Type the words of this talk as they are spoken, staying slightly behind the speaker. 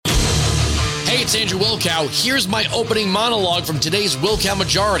Hey, it's Andrew Wilkow. Here's my opening monologue from today's Wilkow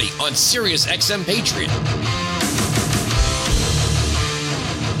Majority on Sirius XM Patriot.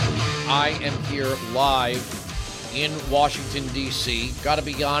 I am here live in Washington, D.C. Got to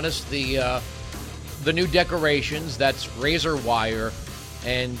be honest, the new decorations, that's razor wire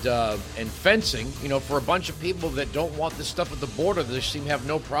and fencing, for a bunch of people that don't want this stuff at the border, they seem to have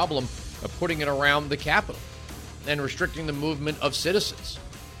no problem putting it around the Capitol and restricting the movement of citizens.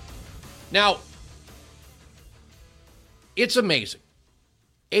 Now, it's amazing.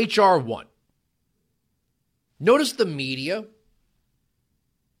 H.R. 1. Notice the media.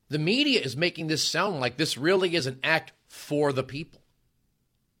 The media is making this sound like this really is an act for the people.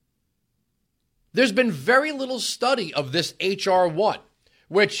 There's been very little study of this H.R. 1,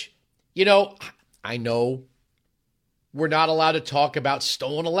 which, I know we're not allowed to talk about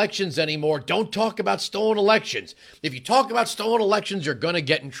stolen elections anymore. Don't talk about stolen elections. If you talk about stolen elections, you're going to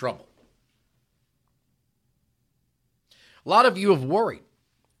get in trouble. A lot of you have worried,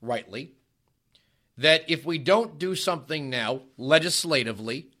 rightly, that if we don't do something now,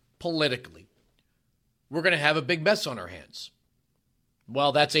 legislatively, politically, we're going to have a big mess on our hands.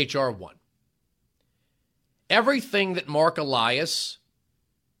 Well, that's H.R. 1. Everything that Mark Elias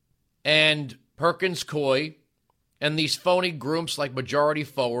and Perkins Coie and these phony groups like Majority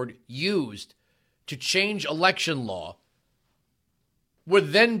Forward used to change election law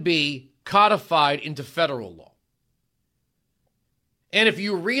would then be codified into federal law. And if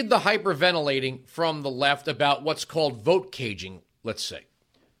you read the hyperventilating from the left about what's called vote caging, let's say,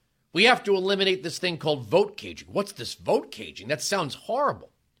 we have to eliminate this thing called vote caging. What's this vote caging? That sounds horrible.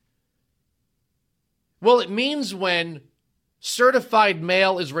 Well, it means when certified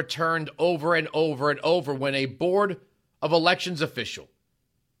mail is returned over and over and over, when a board of elections official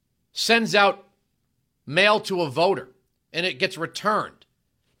sends out mail to a voter and it gets returned,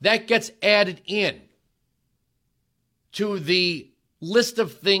 that gets added in to the list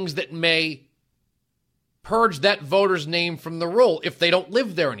of things that may purge that voter's name from the roll if they don't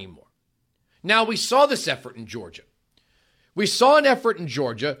live there anymore. Now, we saw this effort in Georgia. We saw an effort in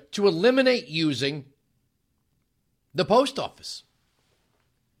Georgia to eliminate using the post office.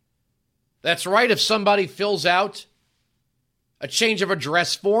 That's right. If somebody fills out a change of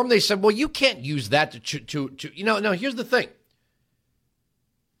address form, they said, well, you can't use that Now, here's the thing.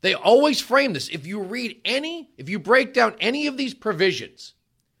 They always frame this. If you break down any of these provisions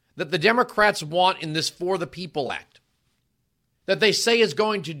that the Democrats want in this For the People Act, that they say is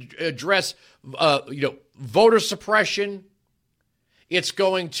going to address, voter suppression, it's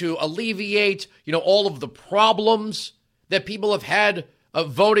going to alleviate, all of the problems that people have had of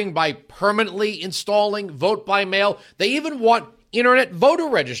voting by permanently installing vote by mail. They even want internet voter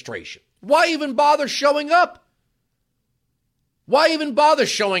registration. Why even bother showing up? Why even bother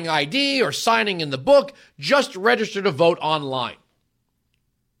showing ID or signing in the book? Just register to vote online.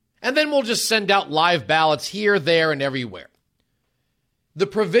 And then we'll just send out live ballots here, there, and everywhere. The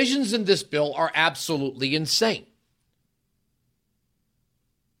provisions in this bill are absolutely insane.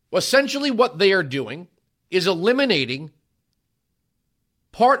 Essentially, what they are doing is eliminating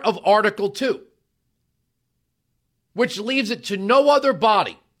part of Article 2, which leaves it to no other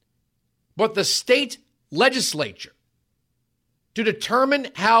body but the state legislature to determine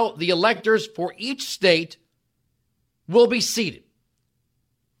how the electors for each state will be seated.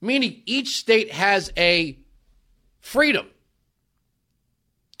 Meaning each state has a freedom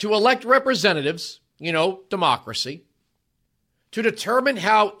to elect representatives, democracy, to determine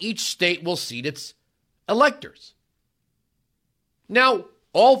how each state will seat its electors. Now,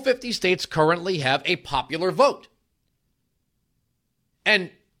 all 50 states currently have a popular vote. And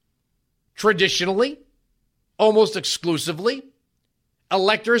traditionally, almost exclusively,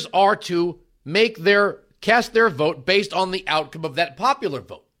 electors are to cast their vote based on the outcome of that popular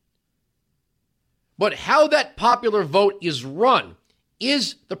vote. But how that popular vote is run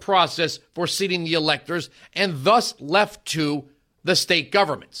is the process for seating the electors and thus left to the state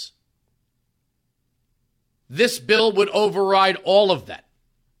governments. This bill would override all of that.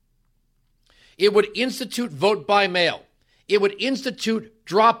 It would institute vote by mail. It would institute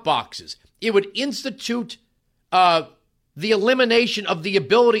drop boxes. It would institute the elimination of the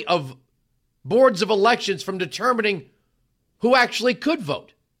ability of boards of elections from determining who actually could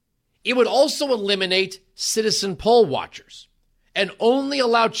vote. It would also eliminate citizen poll watchers and only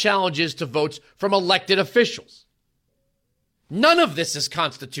allow challenges to votes from elected officials. None of this is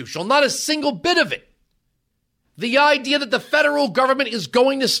constitutional, not a single bit of it. The idea that the federal government is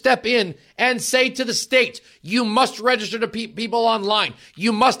going to step in and say to the states, you must register to people online.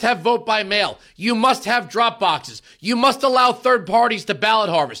 You must have vote by mail. You must have drop boxes. You must allow third parties to ballot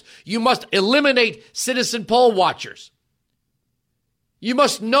harvest. You must eliminate citizen poll watchers. You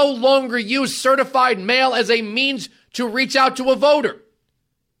must no longer use certified mail as a means to reach out to a voter.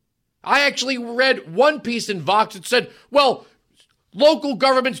 I actually read one piece in Vox that said, well, local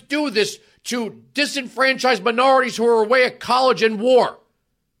governments do this to disenfranchised minorities who are away at college and war.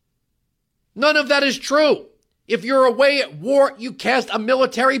 None of that is true. If you're away at war, you cast a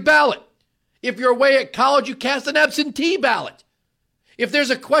military ballot. If you're away at college, you cast an absentee ballot. If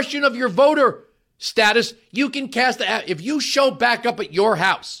there's a question of your voter status, you can cast if you show back up at your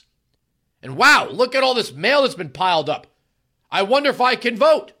house. And wow, look at all this mail that's been piled up. I wonder if I can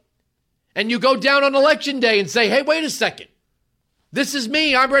vote. And you go down on election day and say, hey, wait a second. This is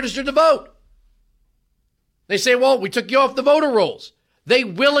me. I'm registered to vote. They say, well, we took you off the voter rolls. They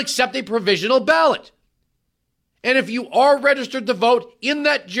will accept a provisional ballot. And if you are registered to vote in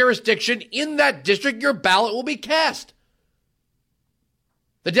that jurisdiction, in that district, your ballot will be cast.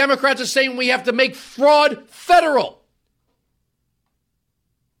 The Democrats are saying we have to make fraud federal.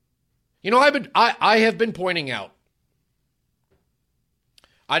 You know, I have been pointing out,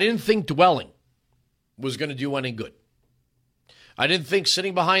 I didn't think dwelling was going to do any good. I didn't think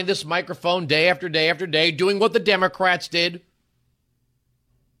sitting behind this microphone day after day after day, doing what the Democrats did,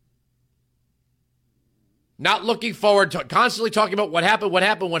 not looking forward to constantly talking about what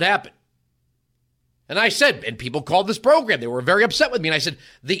happened. And I said, and people called this program, they were very upset with me. And I said,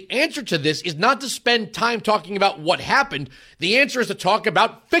 the answer to this is not to spend time talking about what happened. The answer is to talk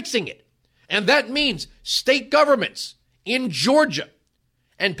about fixing it. And that means state governments in Georgia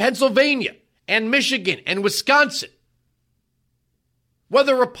and Pennsylvania and Michigan and Wisconsin,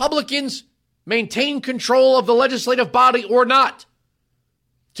 whether Republicans maintain control of the legislative body or not,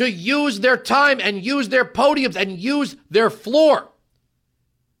 to use their time and use their podiums and use their floor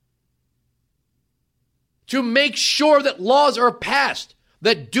to make sure that laws are passed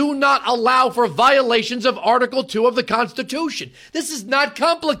that do not allow for violations of Article 2 of the Constitution. This is not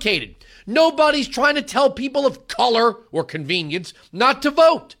complicated. Nobody's trying to tell people of color or convenience not to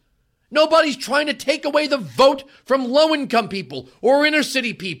vote. Nobody's trying to take away the vote from low-income people or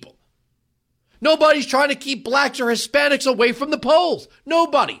inner-city people. Nobody's trying to keep blacks or Hispanics away from the polls.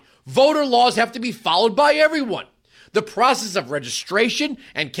 Nobody. Voter laws have to be followed by everyone. The process of registration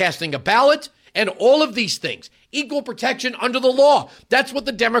and casting a ballot and all of these things. Equal protection under the law. That's what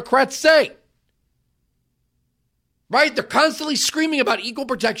the Democrats say. Right? They're constantly screaming about equal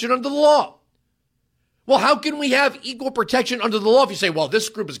protection under the law. Well, how can we have equal protection under the law if you say, well, this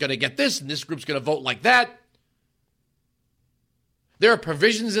group is going to get this and this group's going to vote like that? There are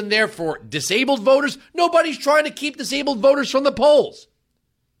provisions in there for disabled voters. Nobody's trying to keep disabled voters from the polls.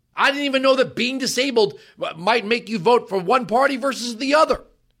 I didn't even know that being disabled might make you vote for one party versus the other.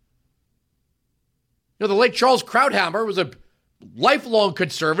 You know, the late Charles Krauthammer was a lifelong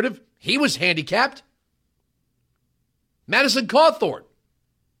conservative. He was handicapped. Madison Cawthorn,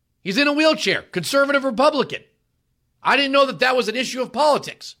 he's in a wheelchair, conservative Republican. I didn't know that that was an issue of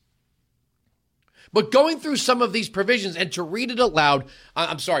politics. But going through some of these provisions and to read it aloud,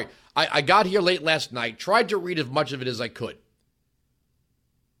 I'm sorry, I got here late last night, tried to read as much of it as I could.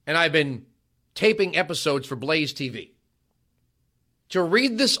 And I've been taping episodes for Blaze TV. To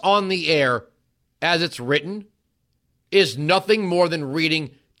read this on the air as it's written is nothing more than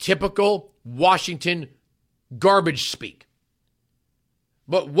reading typical Washington garbage speak.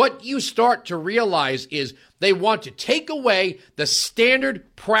 But what you start to realize is they want to take away the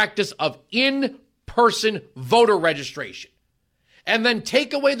standard practice of in-person voter registration and then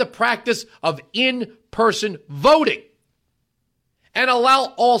take away the practice of in-person voting and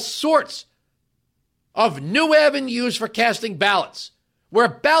allow all sorts of new avenues for casting ballots where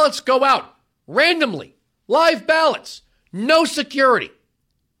ballots go out randomly, live ballots, no security.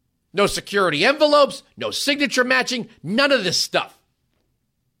 No security envelopes, no signature matching, none of this stuff.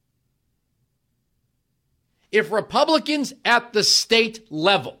 If Republicans at the state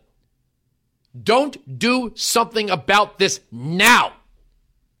level don't do something about this now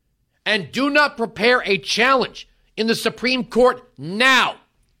and do not prepare a challenge in the Supreme Court now,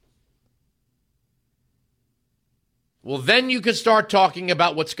 well, then you can start talking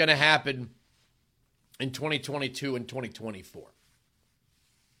about what's going to happen in 2022 and 2024.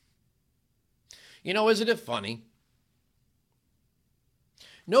 You know, isn't it funny?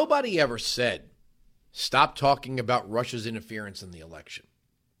 Nobody ever said, stop talking about Russia's interference in the election.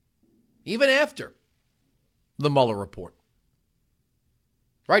 Even after the Mueller report.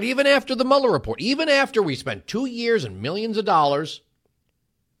 right? Even after the Mueller report, even after we spent 2 years and millions of dollars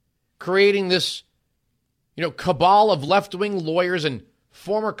creating this, cabal of left-wing lawyers and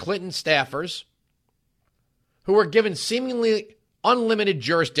former Clinton staffers who were given seemingly unlimited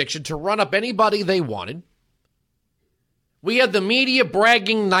jurisdiction to run up anybody they wanted. We had the media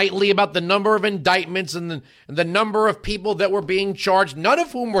bragging nightly about the number of indictments and the number of people that were being charged, none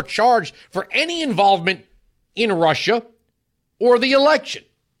of whom were charged for any involvement in Russia or the election.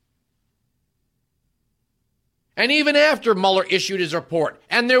 And even after Mueller issued his report,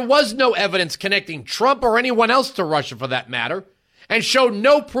 and there was no evidence connecting Trump or anyone else to Russia for that matter, and showed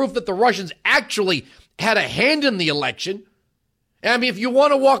no proof that the Russians actually had a hand in the election. I mean, if you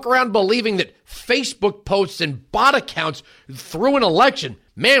want to walk around believing that Facebook posts and bot accounts threw an election,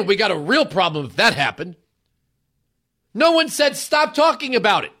 man, we got a real problem if that happened. No one said stop talking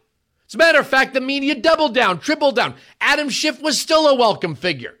about it. As a matter of fact, the media doubled down, tripled down. Adam Schiff was still a welcome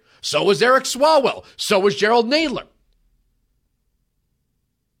figure. So was Eric Swalwell. So was Gerald Nadler.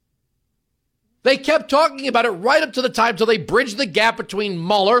 They kept talking about it right up to the time till they bridged the gap between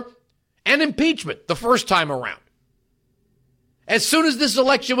Mueller and impeachment the first time around. As soon as this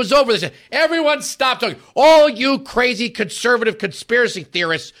election was over, they said, everyone stop talking. All you crazy conservative conspiracy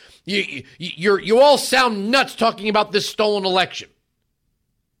theorists, you all sound nuts talking about this stolen election.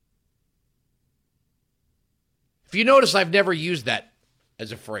 If you notice, I've never used that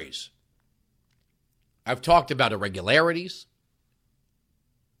as a phrase. I've talked about irregularities.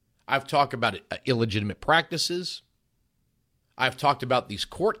 I've talked about illegitimate practices. I've talked about these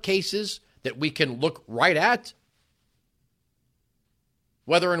court cases that we can look right at.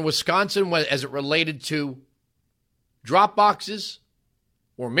 Whether in Wisconsin as it related to drop boxes,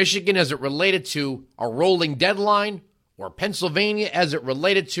 or Michigan as it related to a rolling deadline, or Pennsylvania as it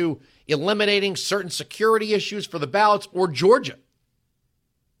related to eliminating certain security issues for the ballots, or Georgia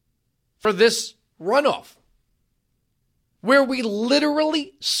for this runoff, where we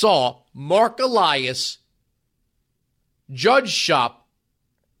literally saw Mark Elias judge shop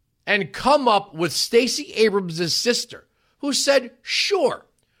and come up with Stacey Abrams' sister, who said, sure,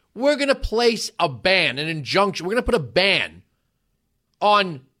 we're going to place a ban, an injunction. We're going to put a ban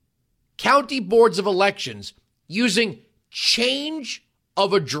on county boards of elections using change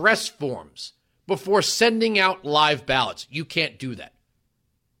of address forms before sending out live ballots. You can't do that.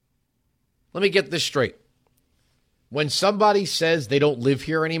 Let me get this straight. When somebody says they don't live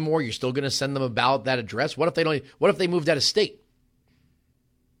here anymore, you're still going to send them a ballot, that address? What if they don't? What if they moved out of state?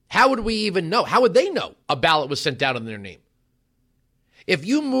 How would we even know? How would they know a ballot was sent out in their name? If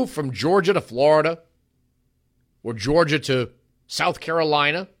you move from Georgia to Florida, or Georgia to South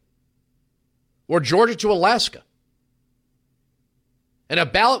Carolina, or Georgia to Alaska, and a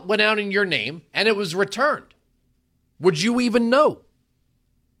ballot went out in your name and it was returned, would you even know?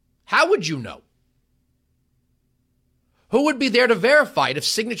 How would you know? Who would be there to verify it if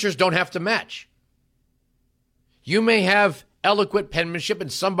signatures don't have to match? You may have eloquent penmanship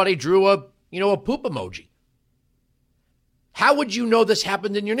and somebody drew a poop emoji. How would you know this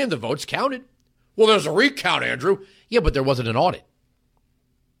happened in your name? The votes counted. Well, there's a recount, Andrew. Yeah, but there wasn't an audit.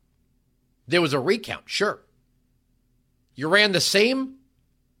 There was a recount, sure. You ran the same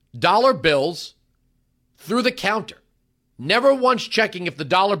dollar bills through the counter, never once checking if the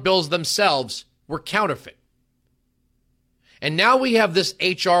dollar bills themselves were counterfeit. And now we have this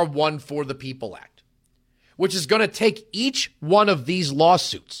H.R. 1 for the People Act, which is going to take each one of these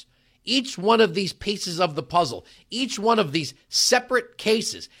lawsuits, each one of these pieces of the puzzle, each one of these separate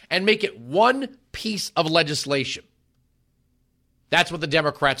cases, and make it one piece of legislation. That's what the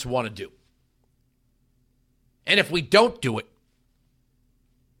Democrats want to do. And if we don't do it,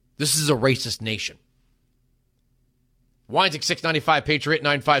 this is a racist nation. Weinzig 695, Patriot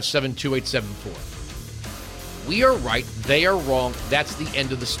 957-2874. We are right, they are wrong. That's the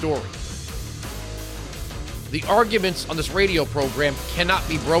end of the story. The arguments on this radio program cannot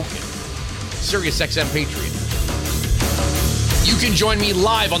be broken. Sirius XM Patriot. You can join me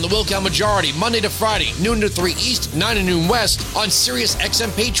live on the Wilkow Majority, Monday to Friday, noon to 3 East, 9 to noon West, on Sirius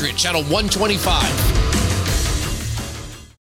XM Patriot, channel 125.